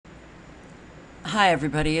Hi,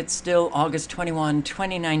 everybody. It's still August 21,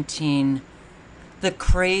 2019. The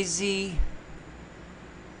crazy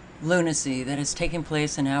lunacy that is taking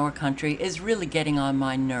place in our country is really getting on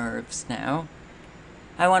my nerves now.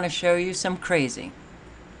 I want to show you some crazy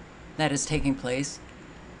that is taking place.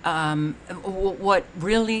 What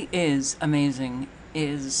really is amazing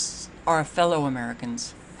is our fellow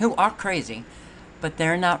Americans who are crazy, but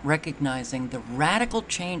they're not recognizing the radical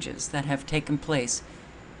changes that have taken place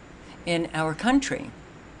in our country.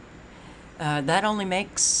 That only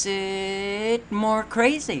makes it more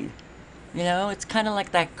crazy. You know, it's kind of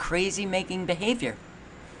like that crazy making behavior.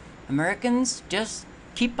 Americans just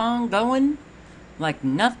keep on going like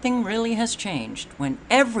nothing really has changed when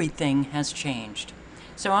everything has changed.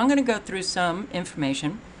 So I'm going to go through some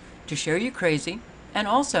information to show you crazy, and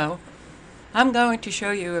also I'm going to show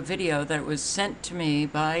you a video that was sent to me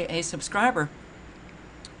by a subscriber.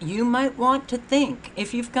 You might want to think,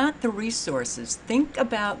 if you've got the resources, think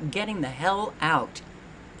about getting the hell out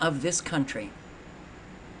of this country.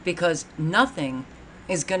 Because nothing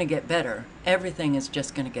is going to get better. Everything is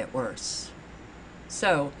just going to get worse.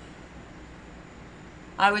 So,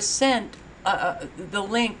 I was sent, the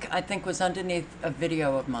link I think was underneath a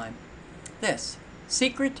video of mine. This,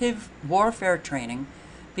 secretive warfare training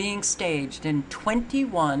being staged in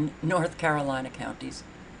 21 North Carolina counties.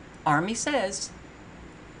 Army says,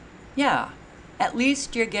 yeah, at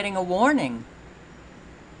least you're getting a warning,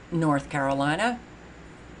 North Carolina.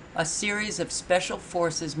 A series of special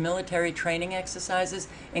forces military training exercises,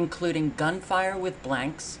 including gunfire with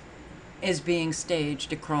blanks, is being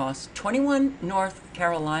staged across 21 North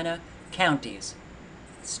Carolina counties,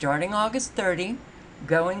 starting August 30,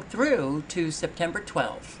 going through to September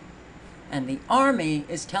 12th. And the Army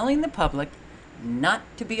is telling the public not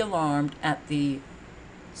to be alarmed at the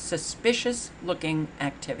suspicious-looking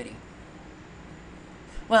activity.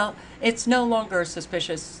 Well, it's no longer a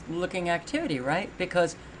suspicious-looking activity, right?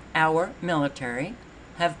 Because our military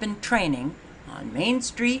have been training on Main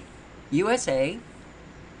Street, USA.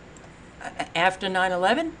 After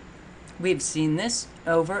 9/11, we've seen this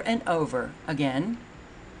over and over again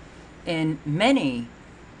in many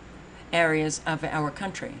areas of our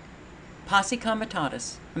country. Posse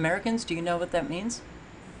comitatus. Americans, do you know what that means?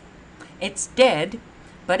 It's dead,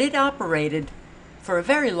 but it operated for a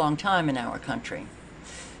very long time in our country.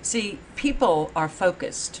 See, people are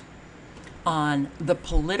focused on the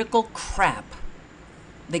political crap,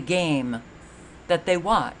 the game that they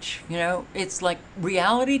watch. You know, it's like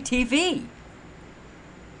reality TV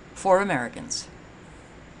for Americans.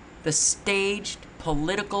 The staged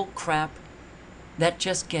political crap that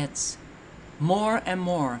just gets more and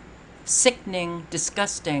more sickening,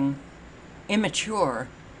 disgusting, immature.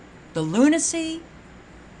 The lunacy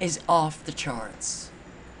is off the charts.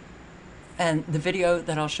 And the video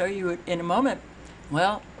that I'll show you in a moment,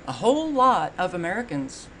 well, a whole lot of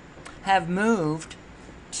Americans have moved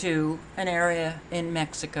to an area in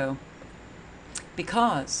Mexico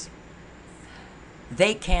because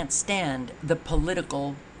they can't stand the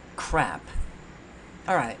political crap.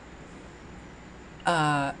 All right.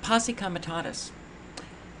 Posse comitatus.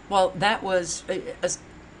 Well, that was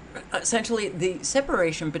essentially the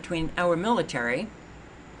separation between our military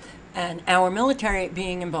and our military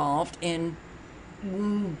being involved in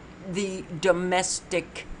the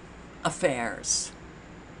domestic affairs.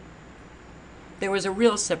 There was a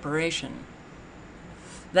real separation.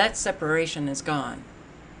 That separation is gone.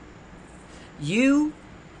 You,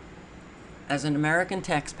 as an American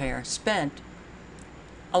taxpayer, spent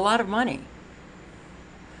a lot of money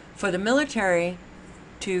for the military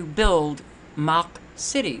to build mock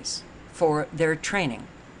cities for their training.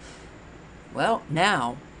 Well,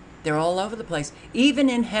 now they're all over the place, even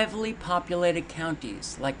in heavily populated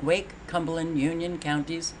counties like Wake, Cumberland, Union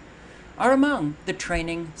counties are among the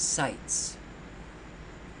training sites.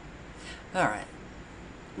 All right.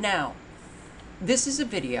 Now, this is a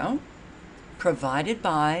video provided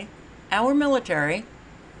by our military,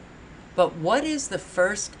 but what is the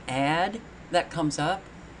first ad that comes up?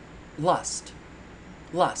 Lust.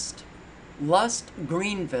 Lust.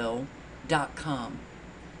 LustGreenville.com.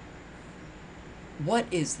 What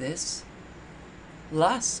is this?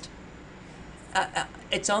 Lust.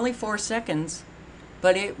 It's only 4 seconds,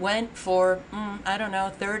 but it went for,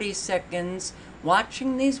 30 seconds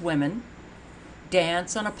watching these women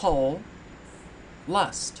dance on a pole.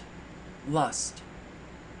 Lust. Lust.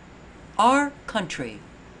 Our country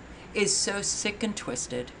is so sick and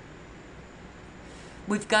twisted.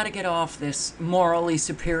 We've got to get off this morally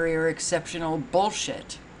superior, exceptional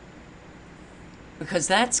bullshit. Because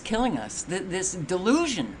that's killing us. This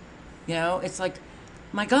delusion. You know, it's like,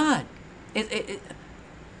 my God.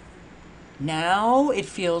 Now it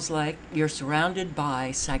feels like you're surrounded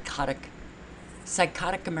by psychotic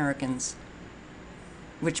Americans,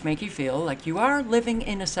 which make you feel like you are living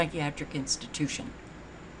in a psychiatric institution.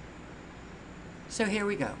 So here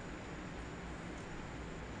we go.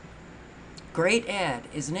 Great ad,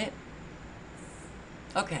 isn't it?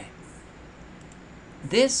 Okay.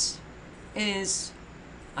 This is,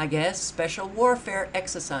 I guess, special warfare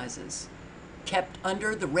exercises kept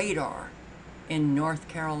under the radar in North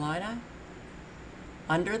Carolina.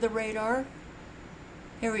 Under the radar?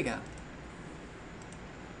 Here we go.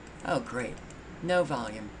 Oh, great. No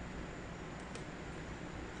volume.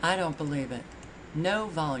 I don't believe it. No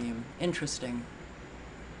volume. Interesting.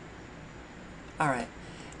 All right.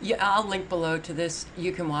 Yeah, I'll link below to this.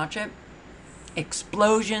 You can watch it.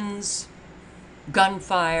 Explosions,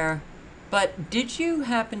 gunfire. But did you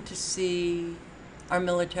happen to see our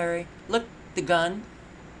military? Look, the gun.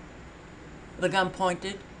 The gun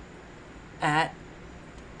pointed at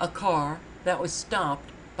a car that was stopped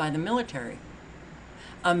by the military.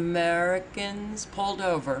 Americans pulled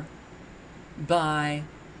over by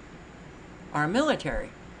our military.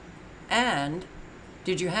 And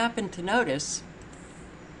did you happen to notice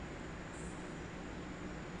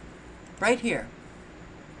right here?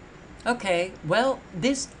 Okay, well,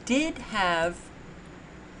 this did have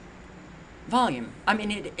volume. I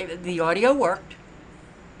mean, the audio worked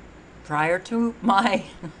prior to my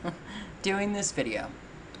doing this video.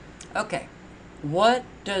 Okay, what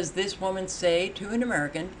does this woman say to an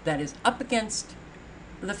American that is up against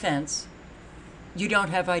the fence? You don't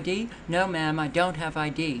have ID? No, ma'am, I don't have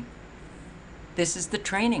ID. This is the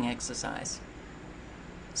training exercise.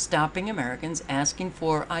 Stopping Americans, asking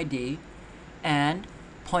for ID, and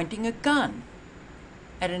pointing a gun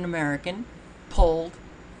at an American pulled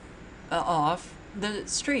off the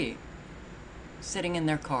street, sitting in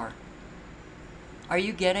their car. Are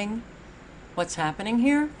you getting what's happening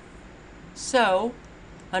here? So,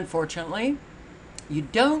 unfortunately, you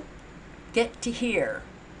don't get to hear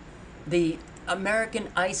the American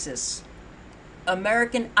ISIS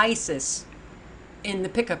in the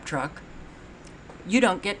pickup truck. You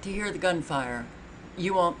don't get to hear the gunfire.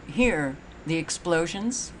 You won't hear the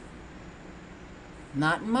explosions.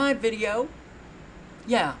 Not in my video.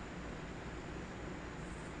 Yeah.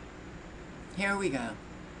 Here we go.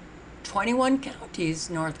 21 counties,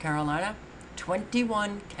 North Carolina.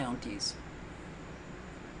 21 counties.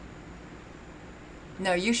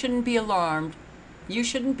 No, you shouldn't be alarmed. You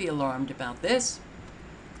shouldn't be alarmed about this.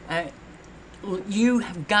 You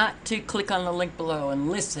have got to click on the link below and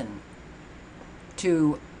listen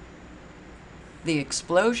to the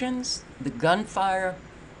explosions, the gunfire.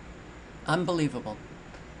 Unbelievable.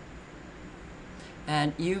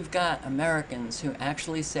 And you've got Americans who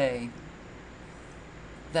actually say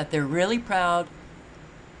that they're really proud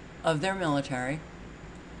of their military,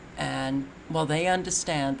 and, well, they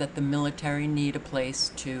understand that the military need a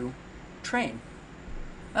place to train.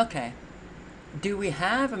 Okay. Do we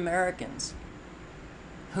have Americans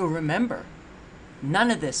who remember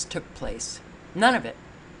none of this took place? None of it.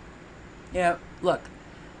 You know, look,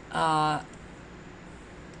 I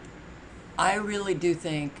really do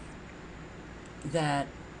think that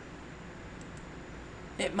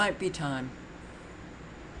it might be time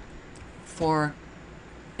for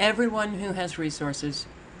everyone who has resources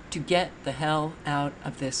to get the hell out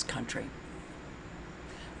of this country.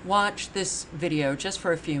 Watch this video just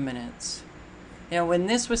for a few minutes. You know, when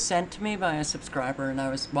this was sent to me by a subscriber and I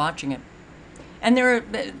was watching it, and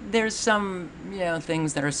there's some, you know,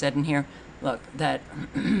 things that are said in here, look, that,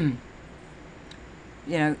 you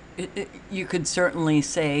know, you could certainly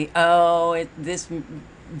say, oh, this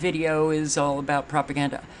video is all about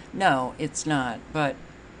propaganda. No, it's not. But,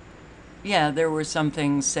 yeah, there were some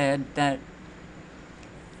things said that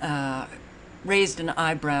raised an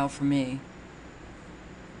eyebrow for me.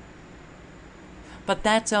 But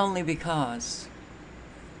that's only because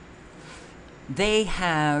they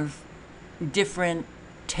have different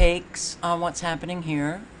takes on what's happening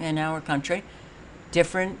here in our country,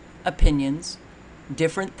 different opinions,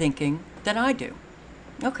 different thinking than I do.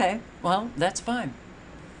 Okay, well, that's fine.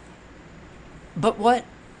 But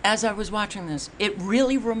as I was watching this, it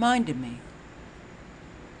really reminded me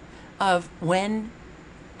of when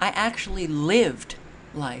I actually lived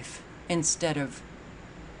life instead of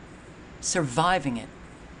surviving it,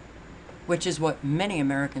 which is what many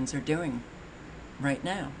Americans are doing right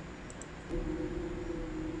now.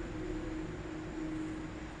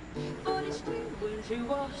 When she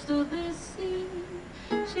walks through this sea,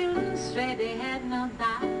 she looks straight ahead, no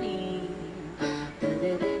dying.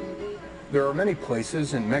 There are many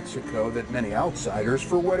places in Mexico that many outsiders,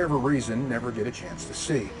 for whatever reason, never get a chance to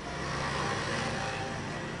see.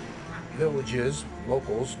 villages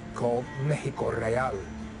locals called Mexico Real,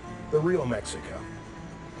 the real Mexico.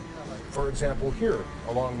 For example, here,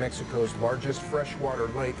 along Mexico's largest freshwater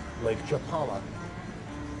lake, Lake Chapala,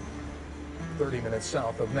 30 minutes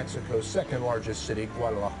south of Mexico's second largest city,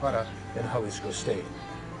 Guadalajara, in Jalisco State.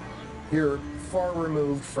 Here, far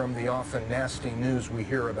removed from the often nasty news we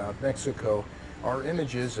hear about Mexico, are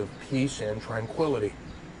images of peace and tranquility,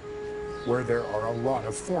 where there are a lot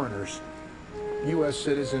of foreigners, U.S.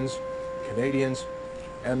 citizens, Canadians,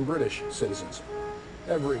 and British citizens,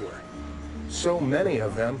 everywhere. So many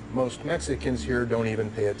of them, most Mexicans here don't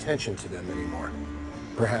even pay attention to them anymore,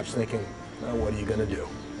 perhaps thinking, well, what are you going to do?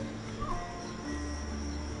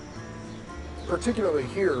 Particularly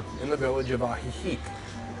here in the village of Ajijic.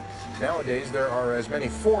 Nowadays, there are as many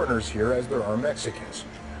foreigners here as there are Mexicans,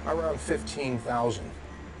 around 15,000.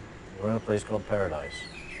 We're in a place called Paradise.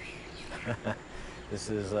 This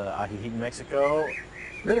is Ajijic, Mexico.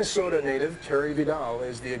 Minnesota native Terry Vidal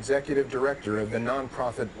is the executive director of the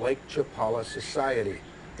nonprofit Lake Chapala Society,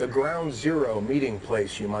 the ground zero meeting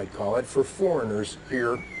place, you might call it, for foreigners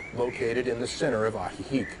here located in the center of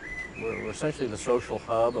Ajijic. We're essentially the social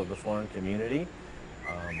hub of the foreign community,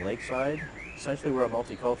 lakeside. Essentially, we're a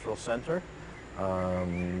multicultural center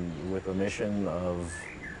with a mission of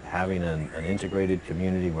having an integrated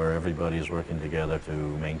community where everybody is working together to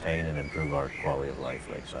maintain and improve our quality of life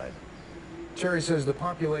lakeside. Terry says the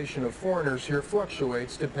population of foreigners here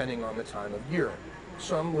fluctuates depending on the time of year.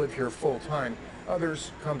 Some live here full-time,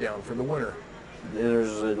 others come down for the winter.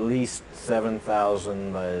 There's at least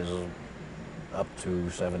 7,000, up to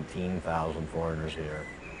 17,000 foreigners here.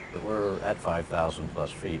 But we're at 5,000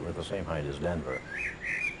 plus feet. We're at the same height as Denver.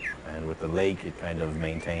 And with the lake, it kind of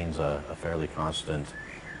maintains a fairly constant,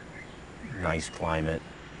 nice climate.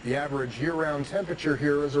 The average year-round temperature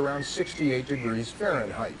here is around 68 degrees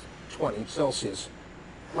Fahrenheit, 20 Celsius.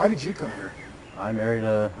 Why did you come here? I married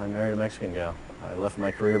a Mexican gal. I left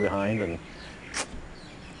my career behind and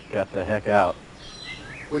got the heck out.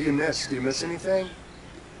 What do you miss? Do you miss anything?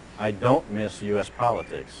 I don't miss U.S.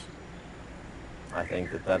 politics. I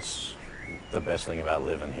think that that's the best thing about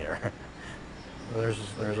living here. There's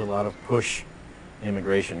a lot of push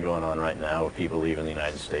immigration going on right now with people leaving the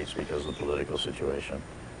United States because of the political situation.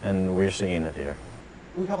 And we're seeing it here.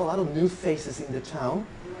 We have a lot of new faces in the town.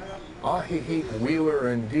 Ajijic wheeler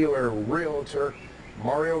and dealer realtor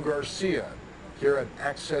Mario Garcia here at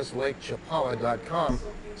AccessLakeChapala.com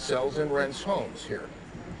sells and rents homes here.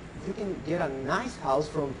 You can get a nice house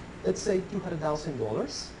from, let's say,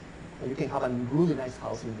 $200,000, and you can have a really nice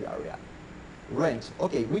house in the area. Rent.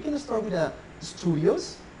 Okay, we can start with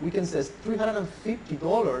studios. We can say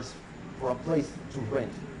 $350 for a place to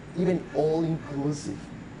rent, even all inclusive.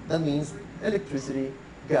 That means electricity,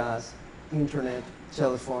 gas, internet,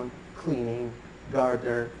 telephone, cleaning,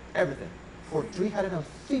 gardener, everything for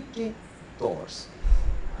 $350.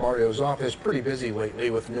 Mario's office pretty busy lately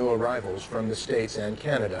with new arrivals from the States and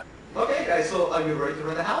Canada. Okay guys, so are you ready to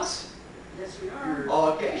rent a house? Yes, we are.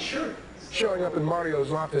 Okay, sure. Showing up in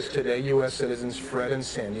Mario's office today, U.S. citizens Fred and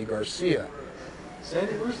Sandy Garcia.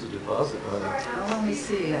 Sandy, where's the deposit money? Let me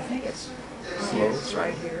see. I think it's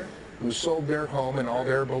right here. Who sold their home and all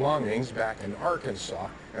their belongings back in Arkansas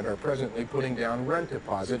and are presently putting down rent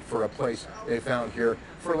deposit for a place they found here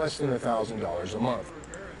for less than $1,000 a month.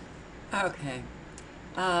 Okay.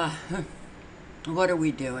 What are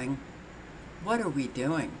we doing? What are we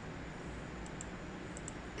doing?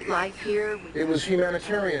 Life here. It was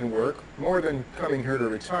humanitarian work, more than coming here to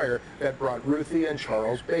retire, that brought Ruthie and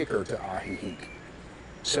Charles Baker to Ajijic.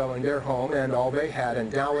 Selling their home and all they had in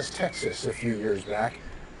Dallas, Texas a few years back,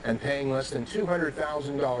 and paying less than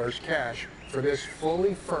 $200,000 cash for this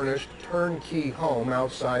fully furnished turnkey home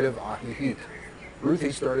outside of Ajijic.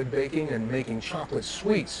 Ruthie started baking and making chocolate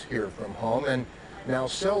sweets here from home and now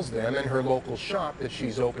sells them in her local shop that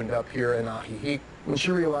she's opened up here in Ajijic when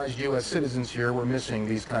she realized U.S. citizens here were missing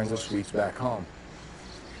these kinds of sweets back home.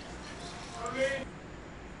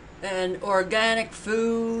 And organic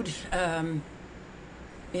food,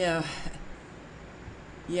 yeah.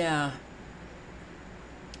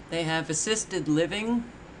 They have assisted living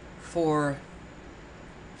for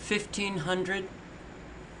 $1,500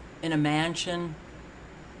 in a mansion.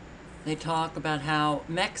 They talk about how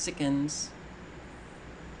Mexicans,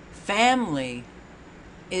 family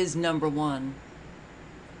is number one.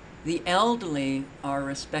 The elderly are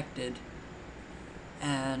respected.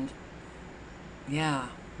 And yeah,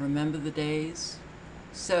 remember the days?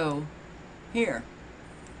 So, here.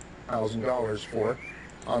 $1,000 for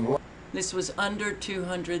on. This was under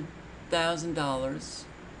 $200,000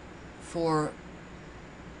 for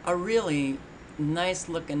a really nice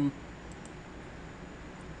looking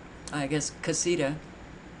I guess, casita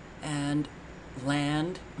and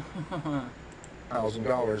land.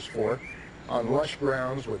 $1,000 for on lush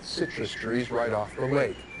grounds with citrus trees right off the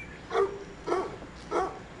lake.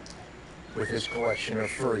 With his collection of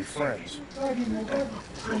furry friends.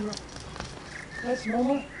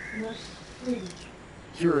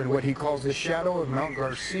 Here in what he calls the shadow of Mount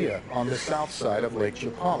Garcia on the south side of Lake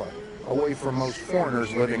Chapala, away from most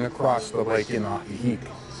foreigners living across the lake in Ajijic.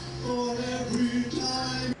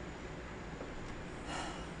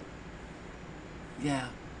 Yeah.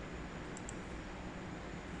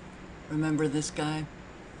 Remember this guy?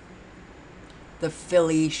 The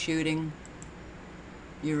Philly shooting.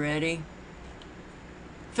 You ready?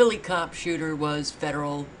 Philly cop shooter was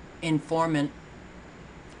federal informant.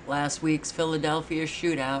 Last week's Philadelphia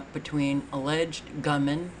shootout between alleged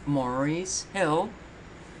gunman Maurice Hill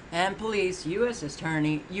and police U.S.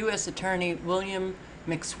 Attorney William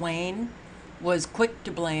McSwain was quick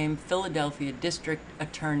to blame Philadelphia District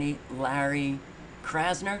Attorney Larry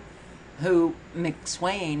Krasner, who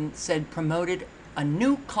McSwain said promoted a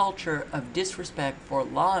new culture of disrespect for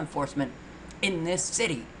law enforcement in this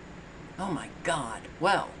city. Oh my God.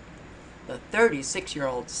 Well, the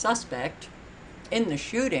 36-year-old suspect in the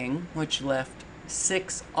shooting, which left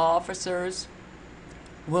 6 officers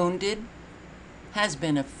wounded, has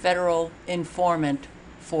been a federal informant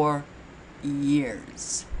for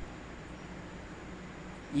years.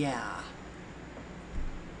 Yeah.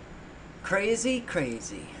 Crazy,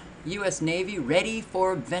 crazy. U.S. Navy ready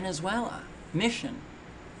for Venezuela mission,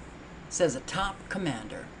 says a top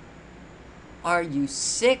commander. Are you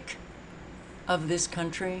sick of this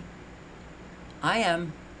country? I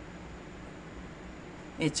am.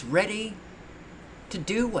 It's ready to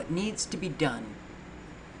do what needs to be done.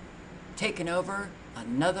 Taking over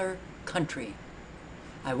another country.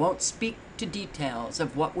 I won't speak to details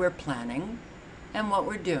of what we're planning and what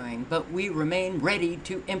we're doing, but we remain ready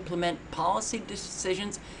to implement policy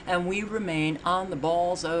decisions, and we remain on the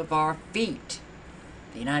balls of our feet.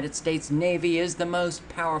 The United States Navy is the most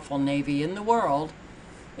powerful Navy in the world.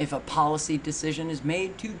 If a policy decision is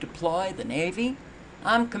made to deploy the Navy,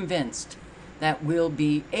 I'm convinced that we'll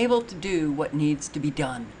be able to do what needs to be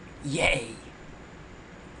done. Yay!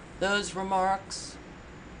 Those remarks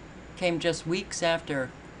came just weeks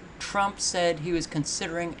after Trump said he was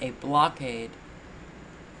considering a blockade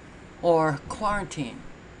or quarantine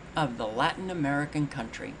of the Latin American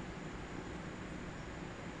country.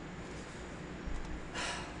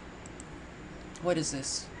 What is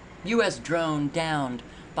this? U.S. drone downed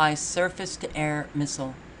by surface-to-air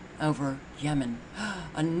missile over Yemen.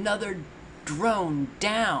 Another drone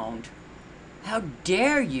downed. How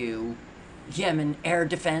dare you, Yemen Air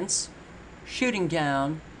Defense, shooting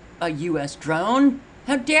down a U.S. drone?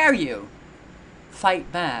 How dare you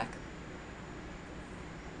fight back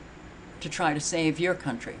to try to save your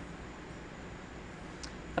country?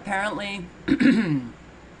 Apparently,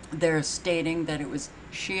 they're stating that it was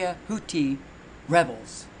Shia Houthi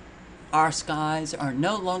rebels. Our skies are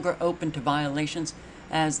no longer open to violations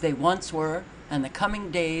as they once were, and the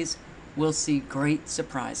coming days will see great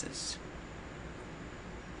surprises.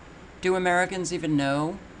 Do Americans even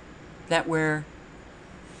know that we're,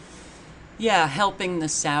 helping the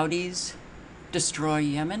Saudis destroy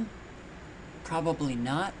Yemen? Probably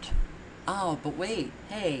not. Oh, but wait,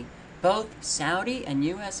 hey, both Saudi and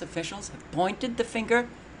U.S. officials have pointed the finger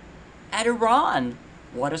at Iran.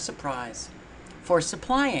 What a surprise. For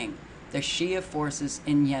supplying the Shia forces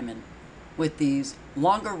in Yemen with these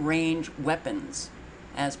longer-range weapons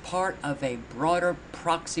as part of a broader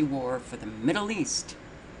proxy war for the Middle East.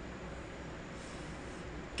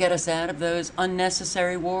 Get us out of those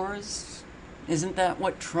unnecessary wars? Isn't that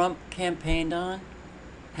what Trump campaigned on?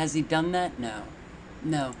 Has he done that? No.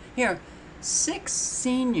 No. Here, 6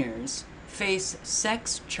 seniors face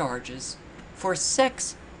sex charges for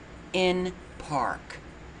sex in park.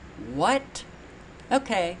 What?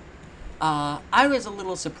 Okay. I was a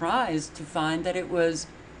little surprised to find that it was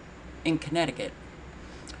in Connecticut.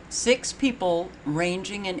 6 people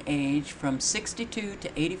ranging in age from 62 to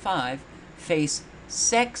 85 face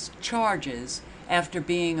sex charges after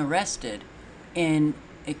being arrested in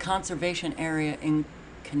a conservation area in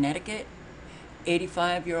Connecticut.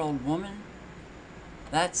 85-year-old woman.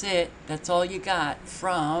 That's it. That's all you got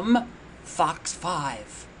from Fox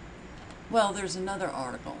 5. Well, there's another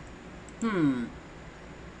article.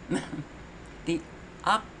 The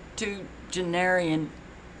octogenarian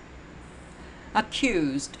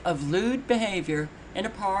accused of lewd behavior in a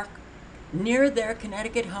park near their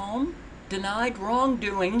Connecticut home denied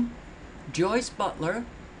wrongdoing. Joyce Butler,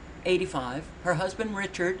 85, her husband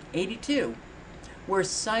Richard, 82, were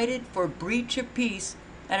cited for breach of peace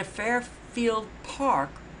at a Fairfield park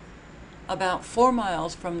about 4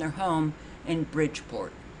 miles from their home in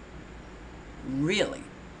Bridgeport. Really?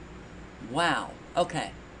 Wow.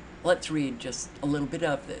 Okay, let's read just a little bit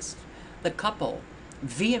of this. The couple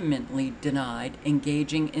vehemently denied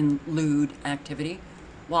engaging in lewd activity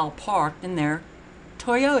while parked in their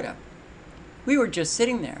Toyota. We were just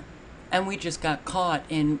sitting there, and we just got caught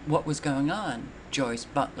in what was going on, Joyce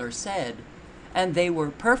Butler said, and they were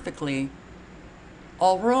perfectly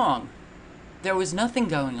all wrong. There was nothing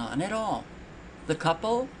going on at all. The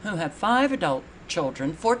couple, who have 5 adult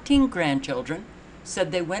children, 14 grandchildren,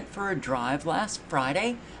 said they went for a drive last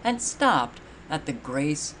Friday and stopped at the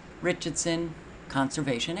Grace Richardson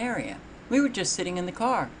Conservation Area. We were just sitting in the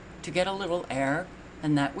car to get a little air,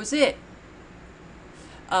 and that was it.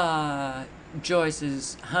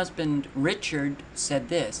 Joyce's husband, Richard, said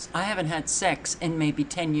this: I haven't had sex in maybe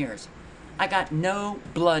 10 years. I got no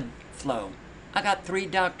blood flow. I got 3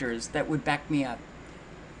 doctors that would back me up.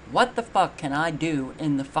 What the fuck can I do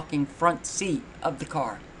in the fucking front seat of the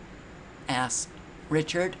car? Asked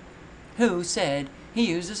Richard, who said he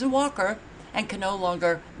uses a walker and can no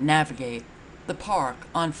longer navigate the park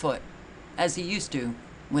on foot as he used to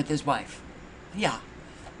with his wife. Yeah,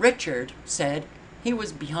 Richard said he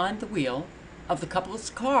was behind the wheel of the couple's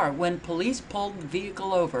car when police pulled the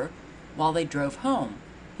vehicle over while they drove home.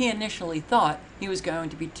 He initially thought he was going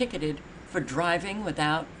to be ticketed for driving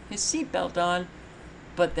without his seatbelt on,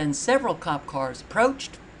 but then several cop cars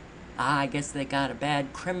approached. I guess they got a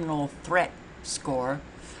bad criminal threat score.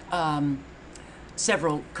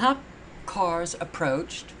 Several cop cars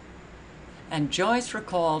approached, and Joyce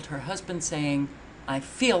recalled her husband saying, I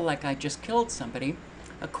feel like I just killed somebody.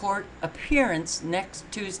 A court appearance next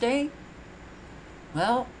Tuesday?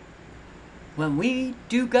 Well, when we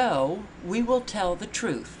do go, we will tell the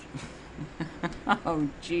truth. Oh,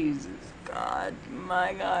 Jesus, God,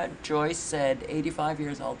 my God, Joyce said, 85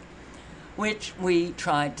 years old, which we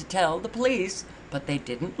tried to tell the police, but they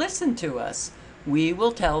didn't listen to us. We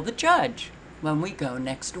will tell the judge when we go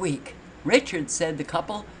next week. Richard said the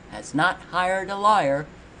couple has not hired a lawyer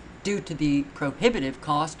due to the prohibitive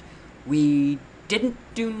cost. We didn't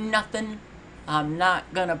do nothing. I'm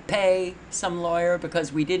not gonna pay some lawyer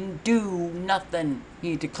because we didn't do nothing,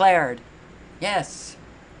 he declared. Yes,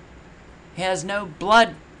 he has no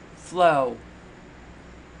blood flow.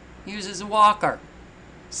 He uses a walker,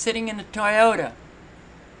 sitting in a Toyota.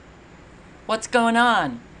 What's going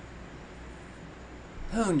on?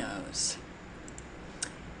 Who knows?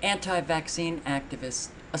 Anti-vaccine activist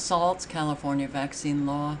assaults California vaccine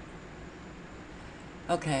law.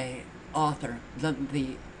 Okay, author.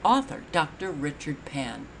 The author, Dr. Richard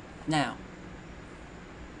Pan. Now,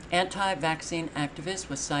 anti-vaccine activist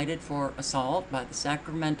was cited for assault by the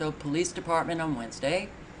Sacramento Police Department on Wednesday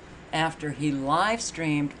after he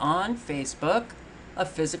live-streamed on Facebook a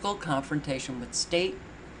physical confrontation with state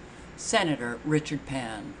Senator Richard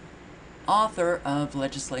Pan, author of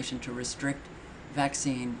legislation to restrict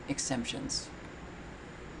vaccine exemptions.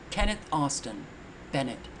 Kenneth Austin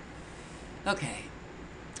Bennett. Okay.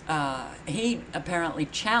 He apparently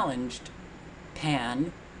challenged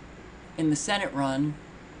Pan in the Senate run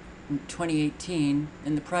in 2018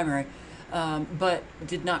 in the primary, but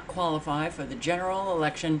did not qualify for the general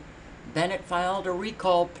election. Bennett filed a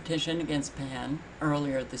recall petition against Pan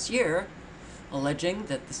earlier this year, alleging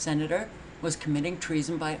that the senator was committing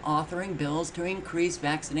treason by authoring bills to increase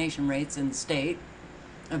vaccination rates in the state.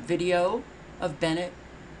 A video of Bennett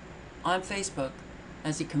on Facebook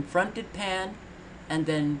as he confronted Pan, and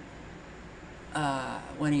then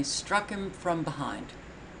when he struck him from behind.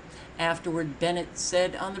 Afterward, Bennett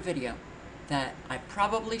said on the video that I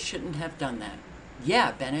probably shouldn't have done that.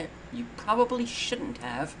 Yeah, Bennett, you probably shouldn't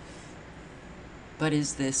have. But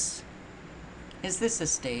is this a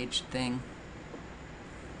staged thing?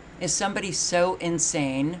 Is somebody so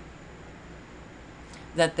insane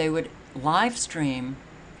that they would live stream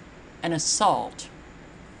an assault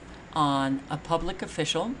on a public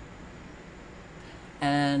official,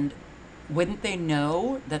 and wouldn't they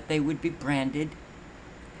know that they would be branded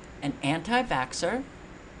an anti-vaxxer,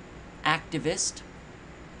 activist,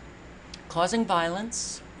 causing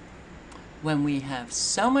violence, when we have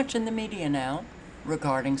so much in the media now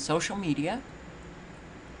regarding social media,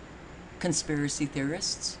 conspiracy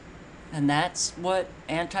theorists, and that's what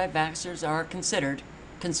anti-vaxxers are considered,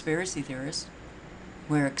 conspiracy theorists.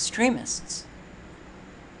 We're extremists.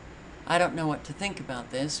 I don't know what to think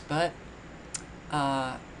about this, but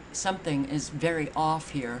something is very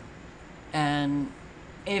off here. And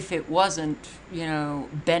if it wasn't,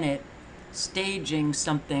 Bennett staging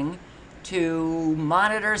something to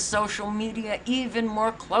monitor social media even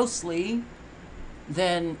more closely,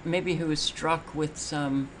 then maybe he was struck with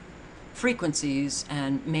some frequencies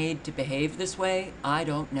and made to behave this way. I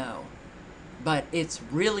don't know. But it's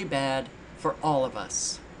really bad for all of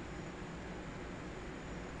us.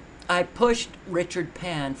 I pushed Richard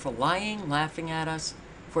Pan for lying, laughing at us,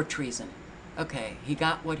 for treason. Okay, he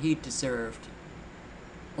got what he deserved.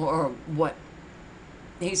 Or what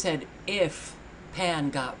he said, if Pan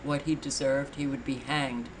got what he deserved, he would be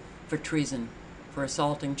hanged for treason, for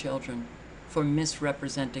assaulting children, for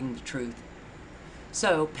misrepresenting the truth.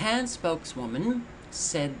 So Pan's spokeswoman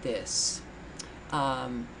said this,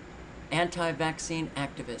 anti-vaccine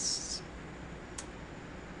activists.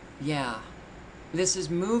 Yeah, this is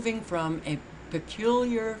moving from a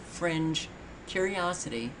peculiar fringe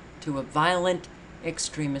curiosity to a violent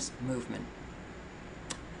extremist movement.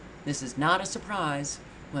 This is not a surprise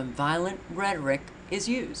when violent rhetoric is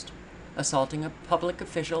used. Assaulting a public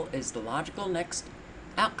official is the logical next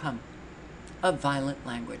outcome of violent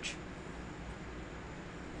language.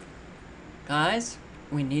 Guys,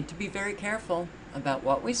 we need to be very careful about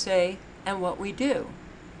what we say and what we do.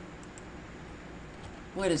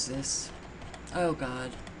 What is this? Oh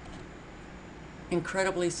God.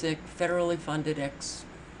 Incredibly sick, federally funded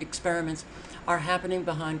experiments are happening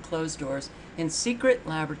behind closed doors in secret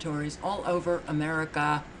laboratories all over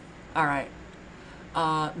America. All right.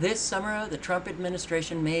 This summer, the Trump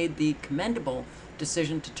administration made the commendable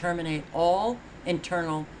decision to terminate all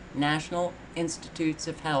internal National Institutes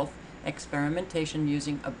of Health experimentation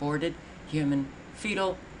using aborted human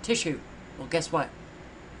fetal tissue. Well, guess what?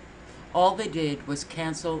 All they did was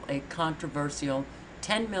cancel a controversial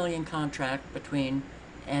 $10 million contract between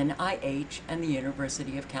NIH and the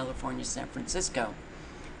University of California, San Francisco,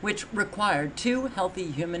 which required 2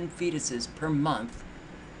 healthy human fetuses per month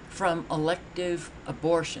from elective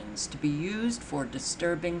abortions to be used for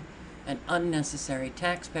disturbing and unnecessary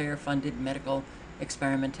taxpayer-funded medical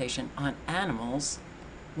experimentation on animals.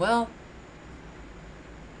 Well,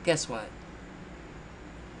 guess what?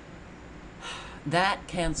 That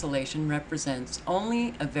cancellation represents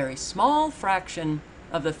only a very small fraction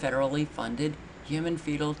of the federally funded human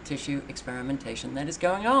fetal tissue experimentation that is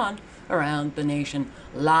going on around the nation.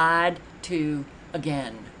 Lied to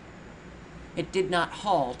again. It did not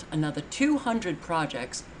halt another 200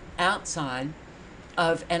 projects outside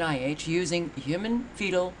of NIH using human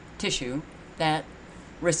fetal tissue that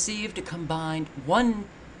received a combined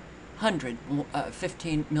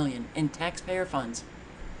 $115 million in taxpayer funds.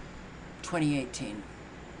 2018.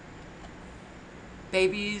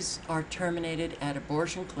 Babies are terminated at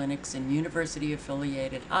abortion clinics and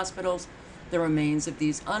university-affiliated hospitals. The remains of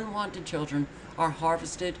these unwanted children are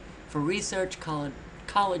harvested for research.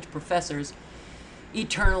 College professors,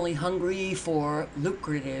 eternally hungry for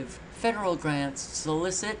lucrative federal grants,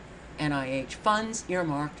 solicit NIH funds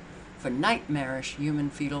earmarked for nightmarish human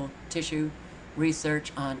fetal tissue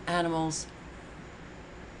research on animals.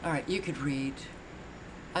 All right, you could read.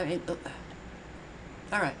 I mean,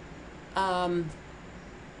 all right.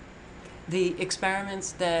 The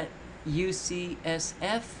experiments that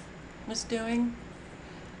UCSF was doing,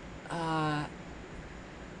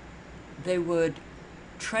 they would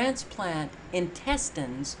transplant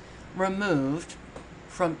intestines removed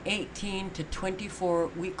from 18 to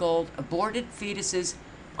 24-week-old aborted fetuses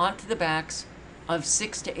onto the backs of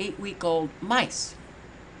 6 to 8-week-old mice.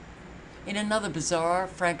 In another bizarre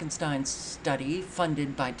Frankenstein study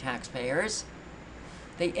funded by taxpayers,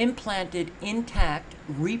 they implanted intact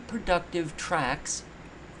reproductive tracts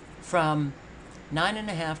from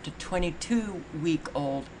 9.5 to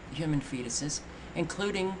 22-week-old human fetuses,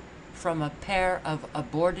 including from a pair of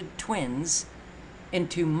aborted twins,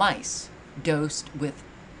 into mice dosed with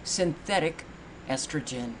synthetic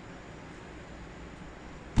estrogen.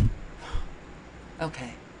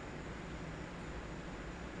 Okay.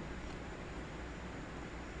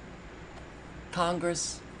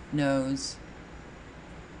 Congress knows.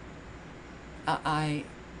 I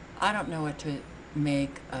don't know what to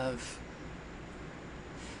make of.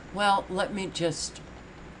 Well, let me just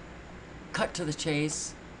cut to the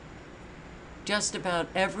chase. Just about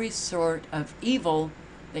every sort of evil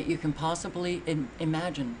that you can possibly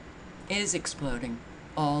imagine is exploding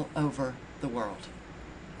all over the world.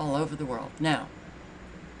 All over the world. Now,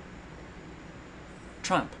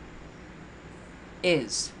 Trump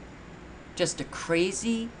is just a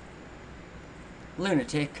crazy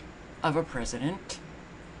lunatic of a president.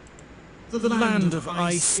 The land of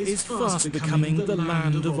ice is fast becoming the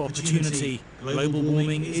land of opportunity. Global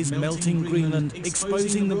warming is melting Greenland,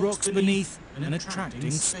 exposing the rocks beneath and attracting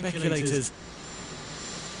speculators.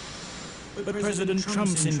 But President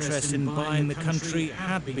Trump's interest in buying the country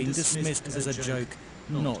had been dismissed as a joke.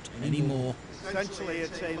 not anymore. Essentially,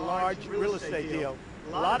 it's a large real estate deal.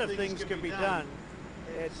 A lot of things can be done.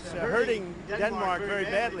 It's hurting Denmark very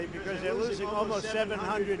badly because they're losing almost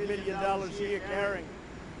 $700 million a year carrying.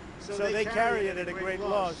 So they carry it at a great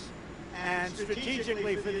loss. And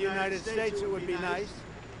strategically for the United States, it would be nice.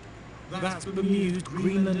 That's bemused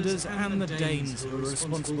Greenlanders and the Danes who are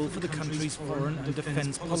responsible for the country's foreign and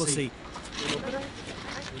defence policy.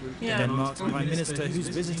 Yeah. Denmark's Prime Minister, who's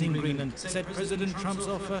visiting Greenland, said President Trump's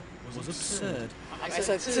offer was absurd.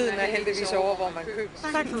 Altså, tiden er heldigvis over, hvor man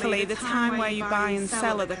køber. Thankfully, the time where you buy and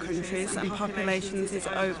sell other countries and populations is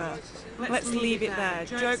over. Let's leave it there.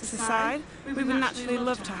 Jokes aside, we would naturally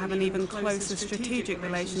love to have an even closer strategic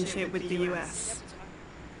relationship with the US.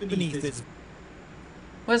 Beneath its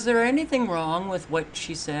Was there anything wrong with what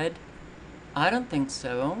she said? I don't think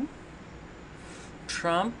so.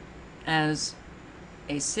 Trump, as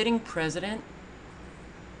a sitting president,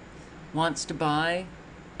 wants to buy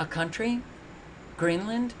a country,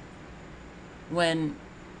 Greenland, when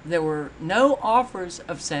there were no offers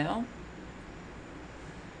of sale.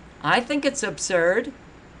 I think it's absurd.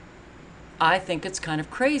 I think it's kind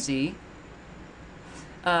of crazy.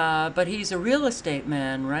 But he's a real estate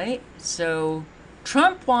man, right? So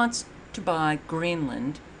Trump wants to buy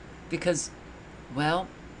Greenland because, well,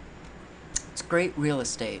 it's great real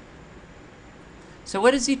estate. So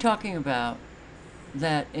what is he talking about?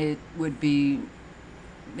 That it would be,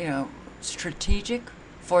 strategic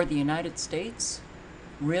for the United States?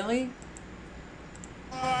 Really?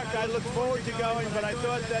 I look forward to going, but I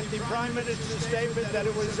thought that the Prime Minister's statement that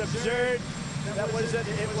it was absurd, it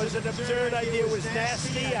was an absurd idea, it was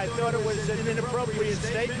nasty. I thought it was an inappropriate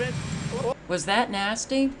statement. Was that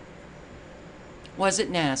nasty? Was it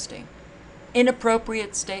nasty?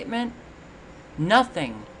 Inappropriate statement?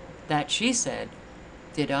 Nothing that she said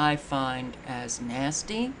did I find as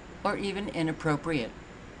nasty or even inappropriate.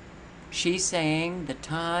 She's saying the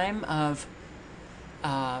time of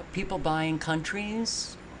people buying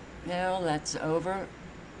countries, that's over.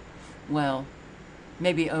 Well,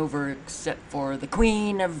 maybe over except for the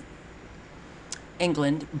Queen of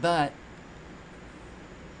England, but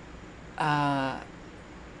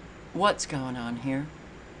what's going on here?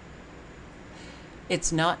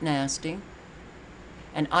 It's not nasty,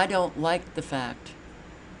 and I don't like the fact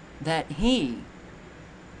that he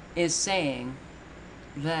is saying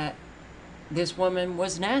that this woman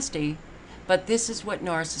was nasty, but this is what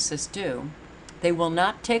narcissists do. They will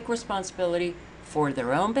not take responsibility for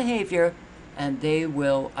their own behavior, and they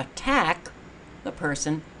will attack the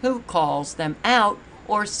person who calls them out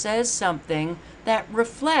or says something that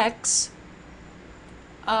reflects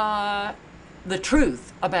the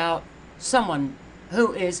truth about someone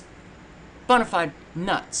who is bona fide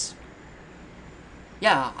nuts.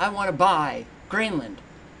 Yeah, I want to buy Greenland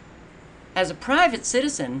as a private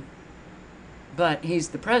citizen, but he's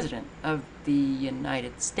the president of the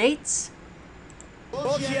United States.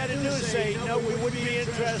 All she had to do is say, no, we wouldn't be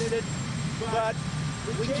interested, but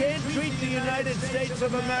we can't treat the United States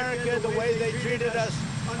of America the way they treated us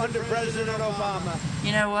under President Obama.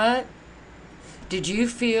 You know what? Did you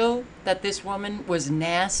feel that this woman was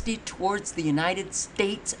nasty towards the United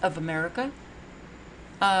States of America?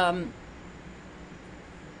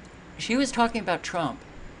 She was talking about Trump,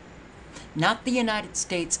 not the United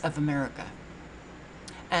States of America.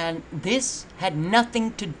 And this had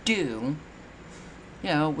nothing to do,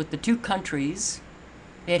 with the two countries.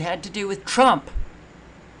 It had to do with Trump,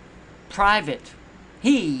 private,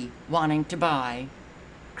 he wanting to buy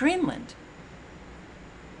Greenland.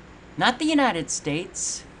 Not the United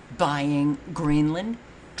States buying Greenland,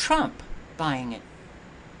 Trump buying it.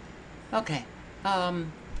 Okay. I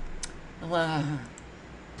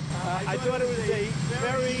thought it was a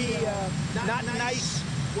very not nice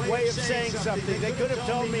way of saying something. They could have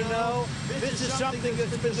told me no. This is something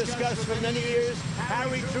that's been discussed for many years.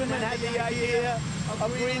 Harry Truman had the idea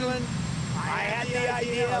of Greenland. I had the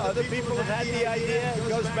idea. Other people have had the idea. It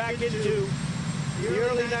goes back into the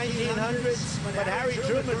early 1900s. But Harry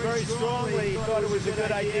Truman very strongly thought it was a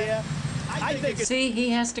good idea. I think See, he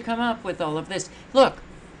has to come up with all of this. Look,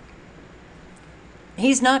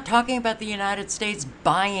 he's not talking about the United States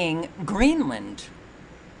buying Greenland.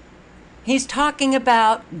 He's talking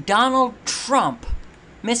about Donald Trump,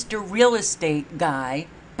 Mr. Real Estate guy,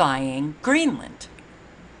 buying Greenland.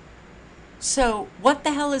 So what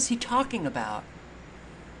the hell is he talking about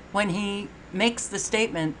when he makes the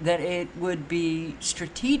statement that it would be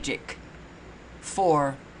strategic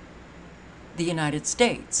for the United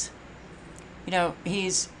States?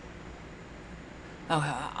 He's...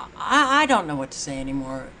 I don't know what to say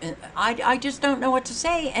anymore. I just don't know what to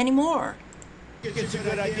say anymore. it's a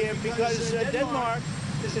good idea because Denmark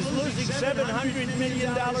is losing $700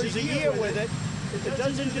 million a year with it. It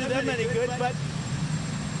doesn't do them any good, but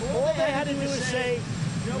all they had to do is say,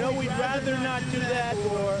 no, we'd rather not do that,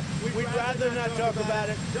 or we'd rather not talk about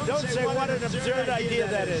it. Don't say what an absurd idea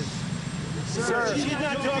that is. Sir, she's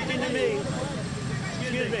not talking to me.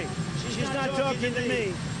 Excuse me. She's not talking to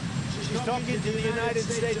me. She's talking to the United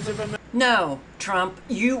States of America. No, Trump,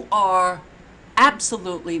 you are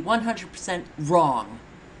absolutely 100% wrong.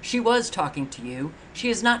 She was talking to you. She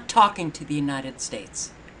is not talking to the United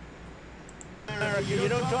States. America, you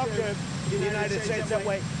don't talk to the United States that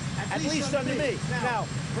way, at least under me. Now,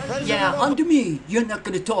 Yeah, under me, you're not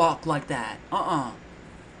going to talk like that.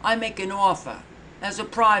 I make an offer as a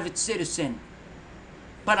private citizen,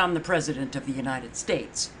 but I'm the President of the United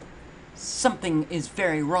States. Something is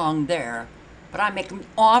very wrong there, but I make an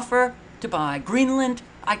offer to buy Greenland.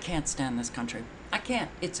 I can't stand this country. I can't.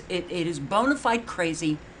 It is bona fide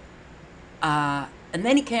crazy. And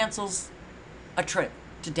then he cancels a trip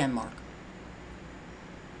to Denmark.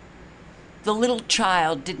 The little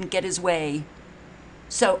child didn't get his way,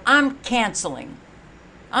 so I'm canceling.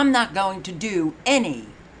 I'm not going to do any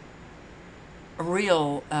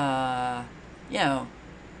real,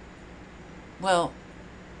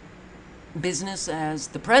 business as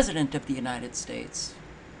the President of the United States.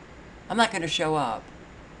 I'm not going to show up.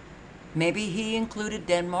 Maybe he included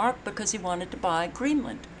Denmark because he wanted to buy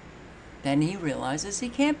Greenland. Then he realizes he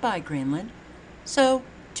can't buy Greenland, so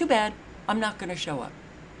too bad, I'm not going to show up.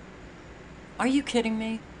 Are you kidding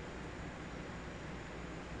me?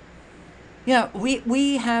 Yeah,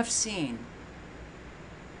 we have seen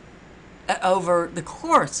over the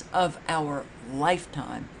course of our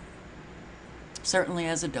lifetime, certainly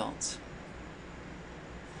as adults,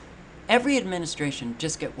 every administration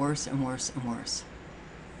just get worse and worse and worse.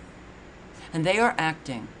 And they are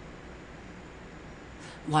acting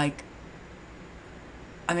like,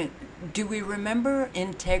 do we remember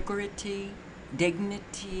integrity,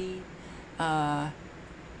 dignity? I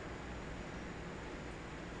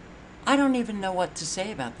don't even know what to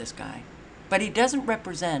say about this guy, but he doesn't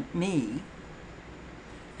represent me.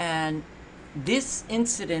 And this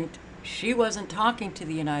incident, she wasn't talking to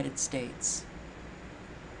the United States.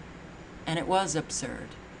 And it was absurd.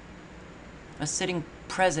 A sitting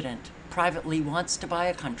president privately wants to buy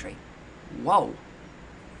a country. Whoa.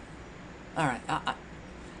 All right.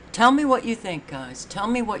 Tell me what you think, guys. Tell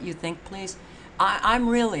me what you think, please. I'm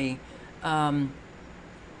really...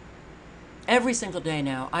 every single day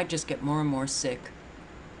now, I just get more and more sick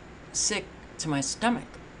to my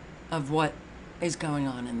stomach of what is going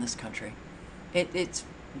on in this country. It's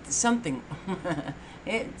something,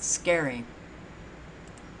 it's scary.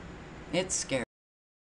 It's scary.